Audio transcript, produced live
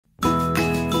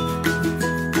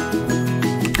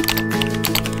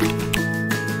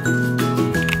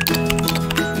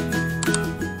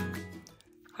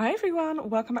everyone,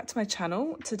 welcome back to my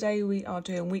channel. Today we are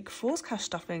doing week 4's cash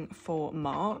stuffing for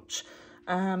March,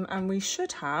 and we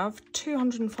should have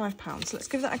 £205. Let's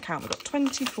give that a count. We've got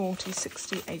 20, 40,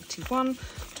 60, 81,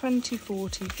 20,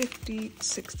 40, 50,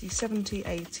 60, 70,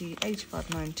 80,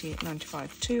 85, 90,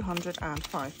 95,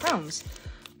 £205.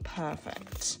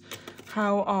 Perfect.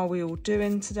 How are we all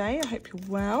doing today? I hope you're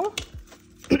well.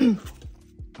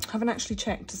 Haven't actually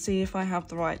checked to see if I have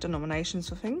the right denominations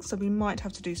for things, so we might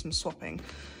have to do some swapping.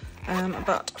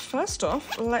 But first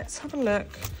off, let's have a look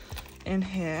in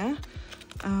here,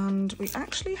 and we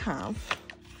actually have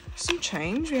some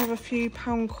change. We have a few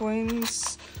pound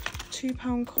coins,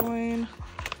 £2 coin,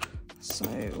 so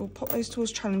we'll pop those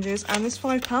towards challenges, and this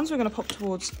 £5 we're going to pop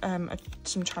towards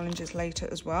some challenges later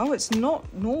as well. It's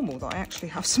not normal that I actually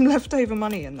have some leftover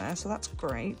money in there, so that's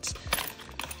great.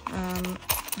 I'm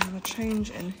going to change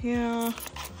in here.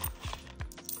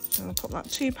 So we'll pop that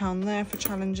 £2 there for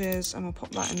challenges, and we'll pop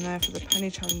that in there for the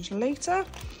penny challenge later.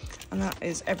 And that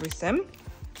is everything.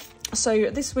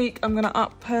 So this week I'm going to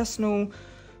up personal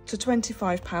to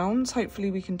 £25.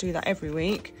 Hopefully we can do that every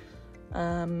week.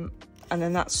 And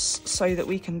then that's so that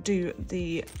we can do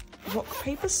the rock,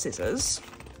 paper, scissors.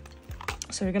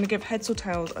 So we're going to give heads or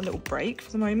tails a little break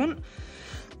for the moment.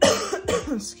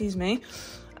 Excuse me.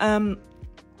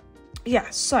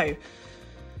 Yeah, so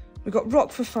we've got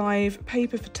rock for 5,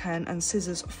 paper for 10, and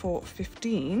scissors for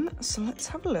 15. So let's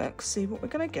have a look, see what we're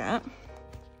going to get.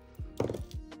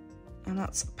 And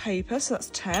that's paper, so that's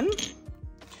 10.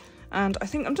 And I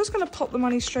think I'm just going to pop the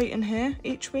money straight in here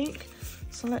each week.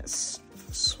 So let's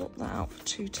swap that out for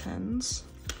 2 10s.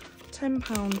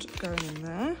 £10 going in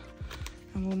there.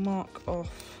 And we'll mark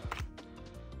off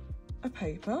a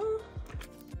paper.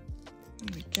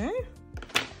 There we go.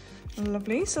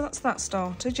 Lovely, so that's that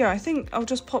started. Yeah, I think I'll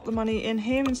just pop the money in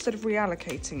here instead of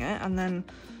reallocating it, and then,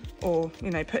 or,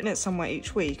 you know, putting it somewhere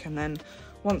each week, and then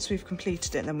once we've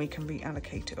completed it, then we can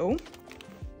reallocate it all.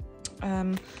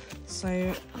 So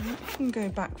I can go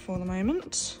back for the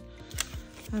moment.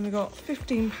 And we've got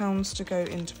 £15 to go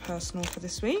into personal for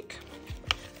this week.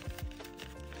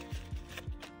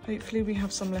 Hopefully we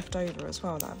have some left over as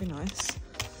well, that'd be nice.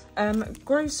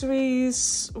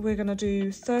 Groceries, we're going to do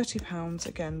 £30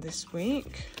 again this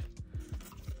week.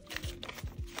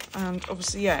 And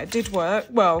obviously, yeah, it did work.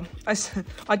 Well,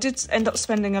 I did end up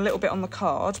spending a little bit on the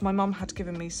card. My mum had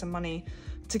given me some money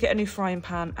to get a new frying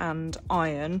pan and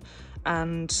iron.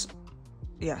 And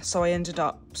yeah, so I ended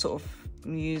up sort of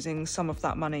using some of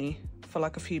that money for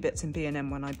like a few bits in B&M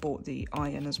when I bought the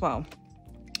iron as well.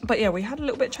 But yeah, we had a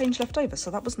little bit of change left over, so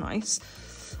that was nice.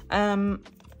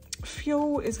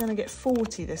 Fuel is going to get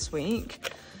 40 this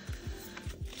week.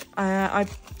 I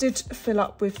did fill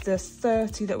up with the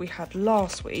 30 that we had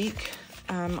last week.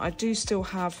 I do still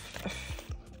have,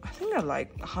 I think I have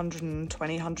like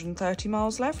 120, 130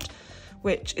 miles left,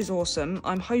 which is awesome.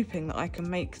 I'm hoping that I can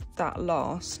make that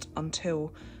last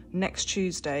until next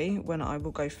Tuesday, when I will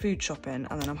go food shopping,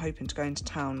 and then I'm hoping to go into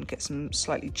town and get some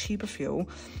slightly cheaper fuel.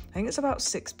 I think it's about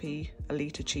 6p a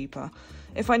litre cheaper.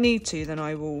 If I need to, then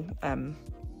I will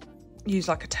use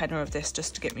like a tenner of this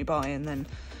just to get me by, and then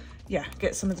yeah,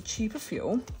 get some of the cheaper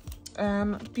fuel.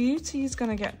 Beauty is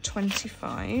going to get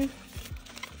 25,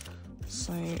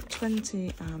 so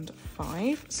 20 and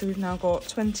 5, so we've now got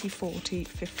 20, 40,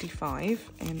 55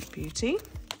 in beauty.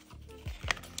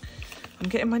 I'm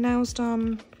getting my nails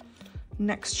done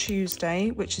next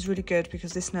Tuesday, which is really good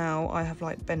because this now I have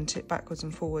like bent it backwards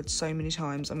and forwards so many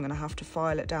times. I'm going to have to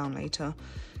file it down later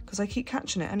because I keep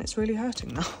catching it and it's really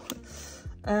hurting now.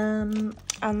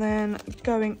 And then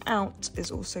going out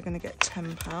is also going to get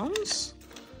 £10.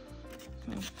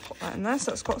 I'll pop that in there,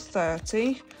 so that's got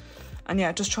 30. And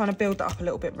yeah, just trying to build that up a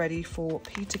little bit ready for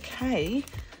Peter K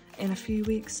in a few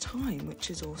weeks' time, which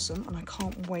is awesome, and I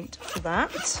can't wait for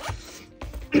that.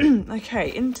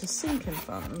 Okay, into sinking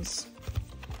funds.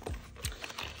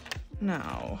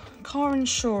 Now, car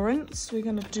insurance, we're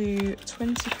going to do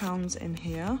 £20 in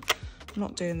here. I'm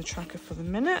not doing the tracker for the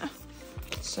minute.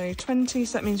 So 20,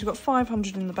 so that means we've got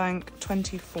 500 in the bank,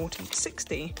 20, 40,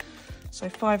 60. So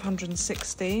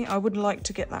 560. I would like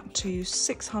to get that to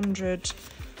 600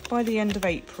 by the end of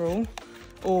April,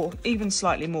 or even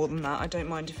slightly more than that. I don't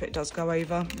mind if it does go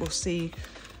over. We'll see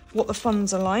what the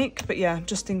funds are like, but yeah,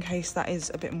 just in case that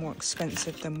is a bit more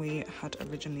expensive than we had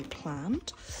originally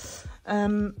planned.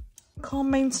 Car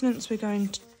maintenance, we're going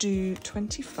to do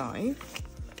 25.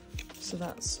 So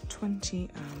that's 20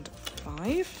 and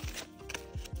 5.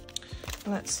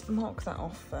 Let's mark that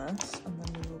off first, and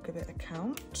then we will give it a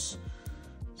count.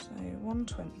 So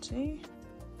 120.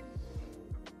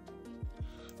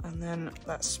 And then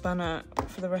that spanner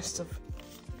for the rest of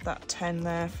that 10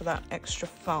 there for that extra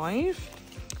 5.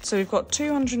 So we've got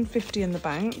 250 in the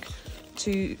bank,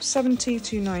 270,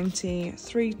 290,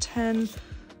 310,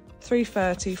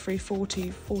 330,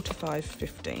 340, 45,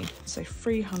 50. So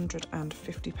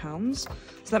 £350. So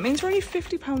that means we're only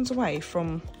 £50 away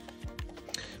from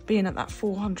being at that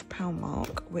 £400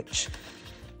 mark, which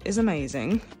is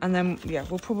amazing. And then, yeah,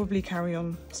 we'll probably carry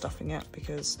on stuffing it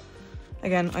because,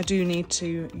 again, I do need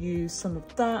to use some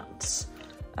of that.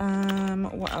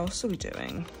 What else are we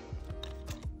doing?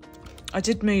 I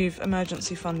did move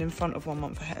emergency fund in front of 1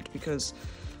 month ahead because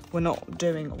we're not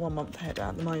doing 1 month ahead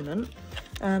at the moment.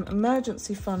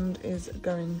 Emergency fund is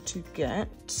going to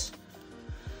get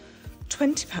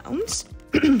 £20.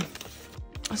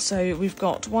 So we've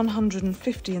got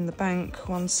 150 in the bank,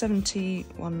 170,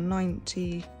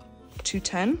 190,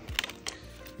 210.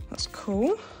 That's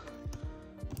cool.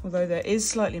 Although there is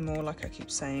slightly more, like I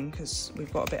keep saying, because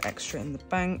we've got a bit extra in the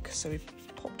bank. So we've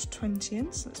popped 20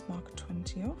 in, so let's mark a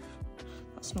 20 off.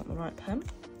 That's not the right pen.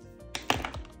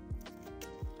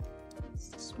 It's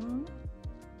this one.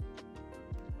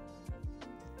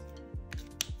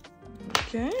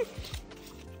 Okay.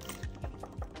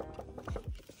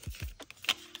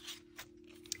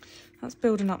 That's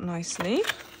building up nicely.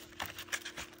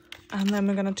 And then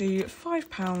we're going to do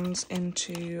 £5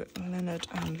 into Leonard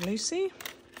and Lucy.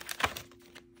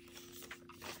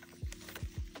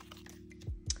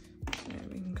 So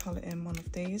we can colour in one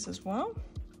of these as well.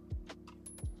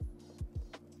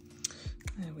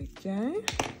 There we go.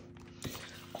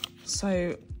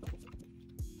 So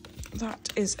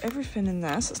that is everything in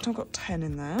there. So it's still got 10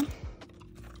 in there.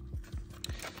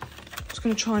 Just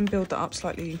going to try and build that up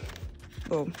slightly.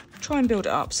 Well, try and build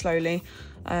it up slowly.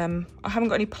 I haven't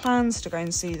got any plans to go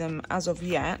and see them as of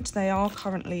yet. They are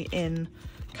currently in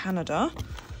Canada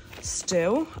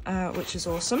still, which is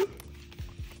awesome.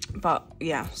 But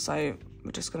yeah, so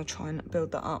we're just going to try and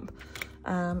build that up.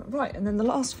 Right, and then the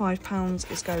last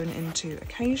 £5 is going into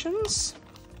occasions.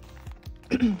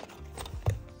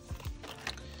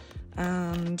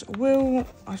 And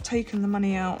I've taken the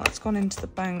money out, that's gone into the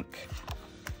bank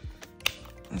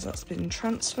as that's been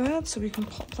transferred, so we can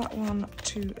pop that one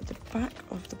to the back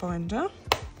of the binder.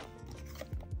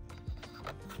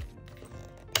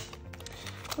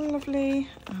 Lovely.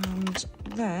 And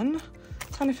then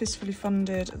TANF is fully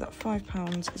funded. That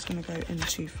 £5 is going to go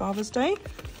into Father's Day.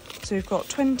 So we've got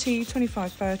 20,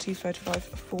 25, 30,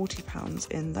 35,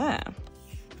 £40 in there.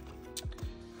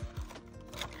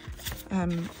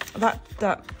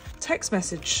 That text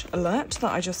message alert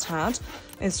that I just had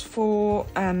is for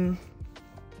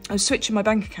I was switching my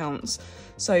bank accounts,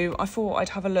 so I thought I'd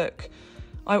have a look.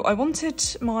 I wanted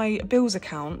my bills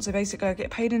account, so basically I get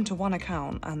paid into one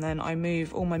account and then I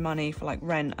move all my money for like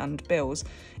rent and bills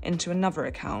into another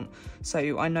account,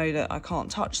 so I know that I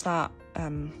can't touch that,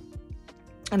 and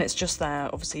it's just there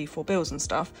obviously for bills and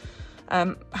stuff.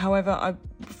 However, I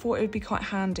thought it would be quite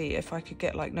handy if I could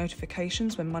get like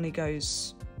notifications when money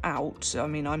goes out. I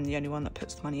mean, I'm the only one that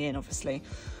puts the money in, obviously.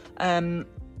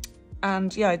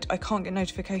 And yeah, I can't get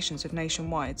notifications with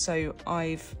Nationwide, so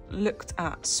I've looked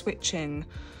at switching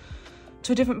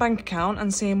to a different bank account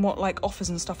and seeing what like offers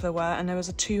and stuff there were, and there was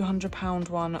a £200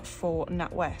 one for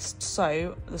NatWest.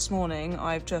 So this morning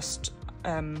I've just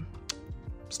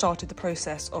started the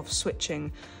process of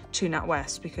switching to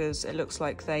NatWest because it looks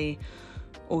like they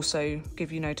also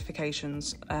give you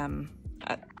notifications,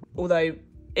 although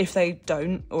if they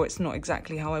don't, or it's not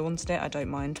exactly how I wanted it, I don't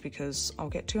mind because I'll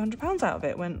get £200 out of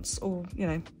it when it's all, you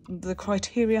know, the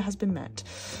criteria has been met.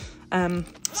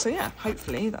 So yeah,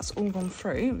 hopefully that's all gone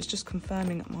through. It was just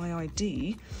confirming my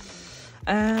ID.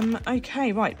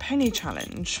 Okay, right, penny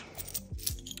challenge.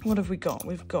 What have we got?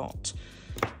 We've got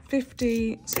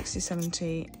 50, 60,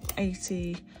 70,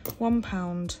 80,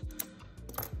 £1,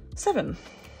 7.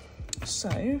 So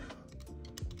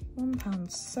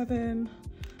 £1.7.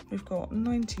 We've got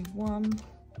 91.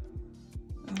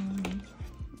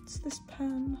 It's this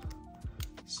pen.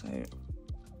 So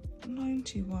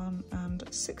 91 and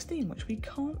 16, which we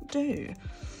can't do.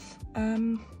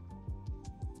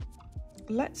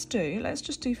 Let's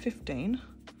just do 15.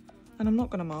 And I'm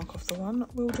not going to mark off the one.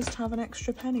 We'll just have an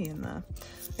extra penny in there.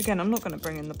 Again, I'm not going to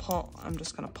bring in the pot. I'm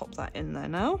just going to pop that in there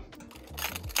now.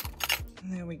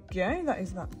 And there we go. That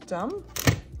is that done.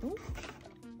 Ooh.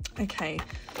 Okay.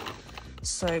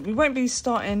 So we won't be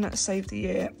starting Save the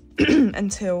Year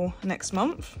until next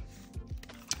month.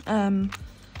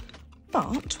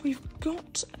 But we've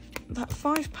got that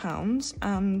 £5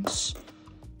 and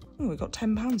we've got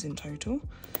 £10 in total.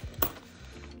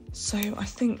 So I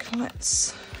think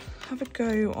let's have a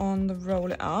go on the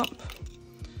roll it up.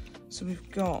 So we've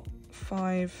got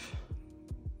 5,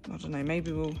 I don't know,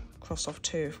 maybe we'll cross off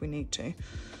 2 if we need to.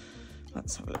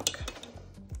 Let's have a look.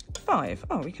 5.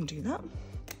 Oh, we can do that.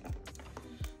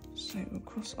 So we'll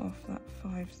cross off that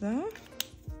 5 there.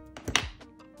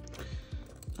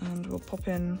 And we'll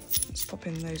let's pop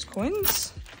in those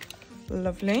coins.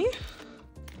 Lovely.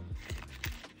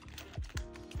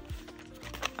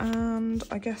 And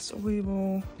I guess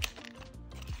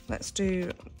let's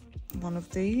do one of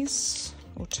these,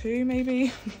 or 2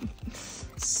 maybe.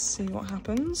 See what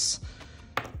happens.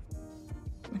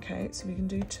 Okay, so we can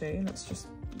do 2. Let's just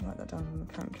write that down on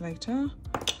the calculator.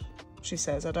 She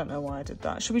says, I don't know why I did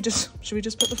that. Should we just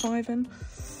put the 5 in?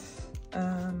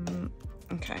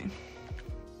 Okay.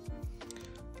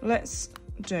 Let's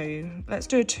do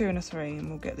a 2 and a 3, and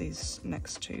we'll get these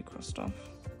next 2 crossed off.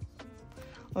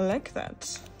 Like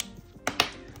that.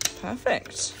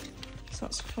 Perfect. So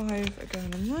that's 5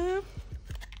 going in there.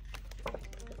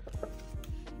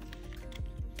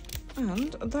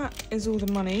 And that is all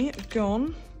the money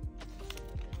gone.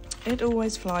 It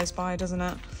always flies by, doesn't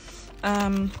it?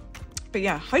 But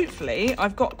yeah, hopefully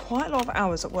I've got quite a lot of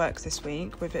hours at work this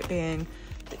week, with it being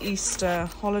the Easter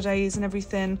holidays and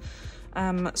everything.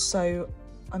 So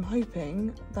I'm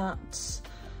hoping that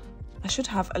I should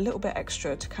have a little bit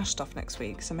extra to cash stuff next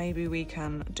week. So maybe we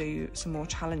can do some more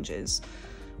challenges.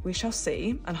 We shall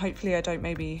see. And hopefully I don't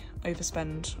maybe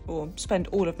overspend or spend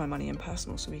all of my money in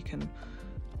personal, so we can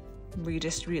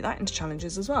redistribute that into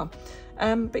challenges as well.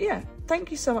 But yeah, thank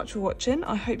you so much for watching.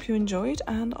 I hope you enjoyed,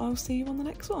 and I'll see you on the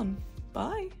next one.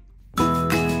 Bye.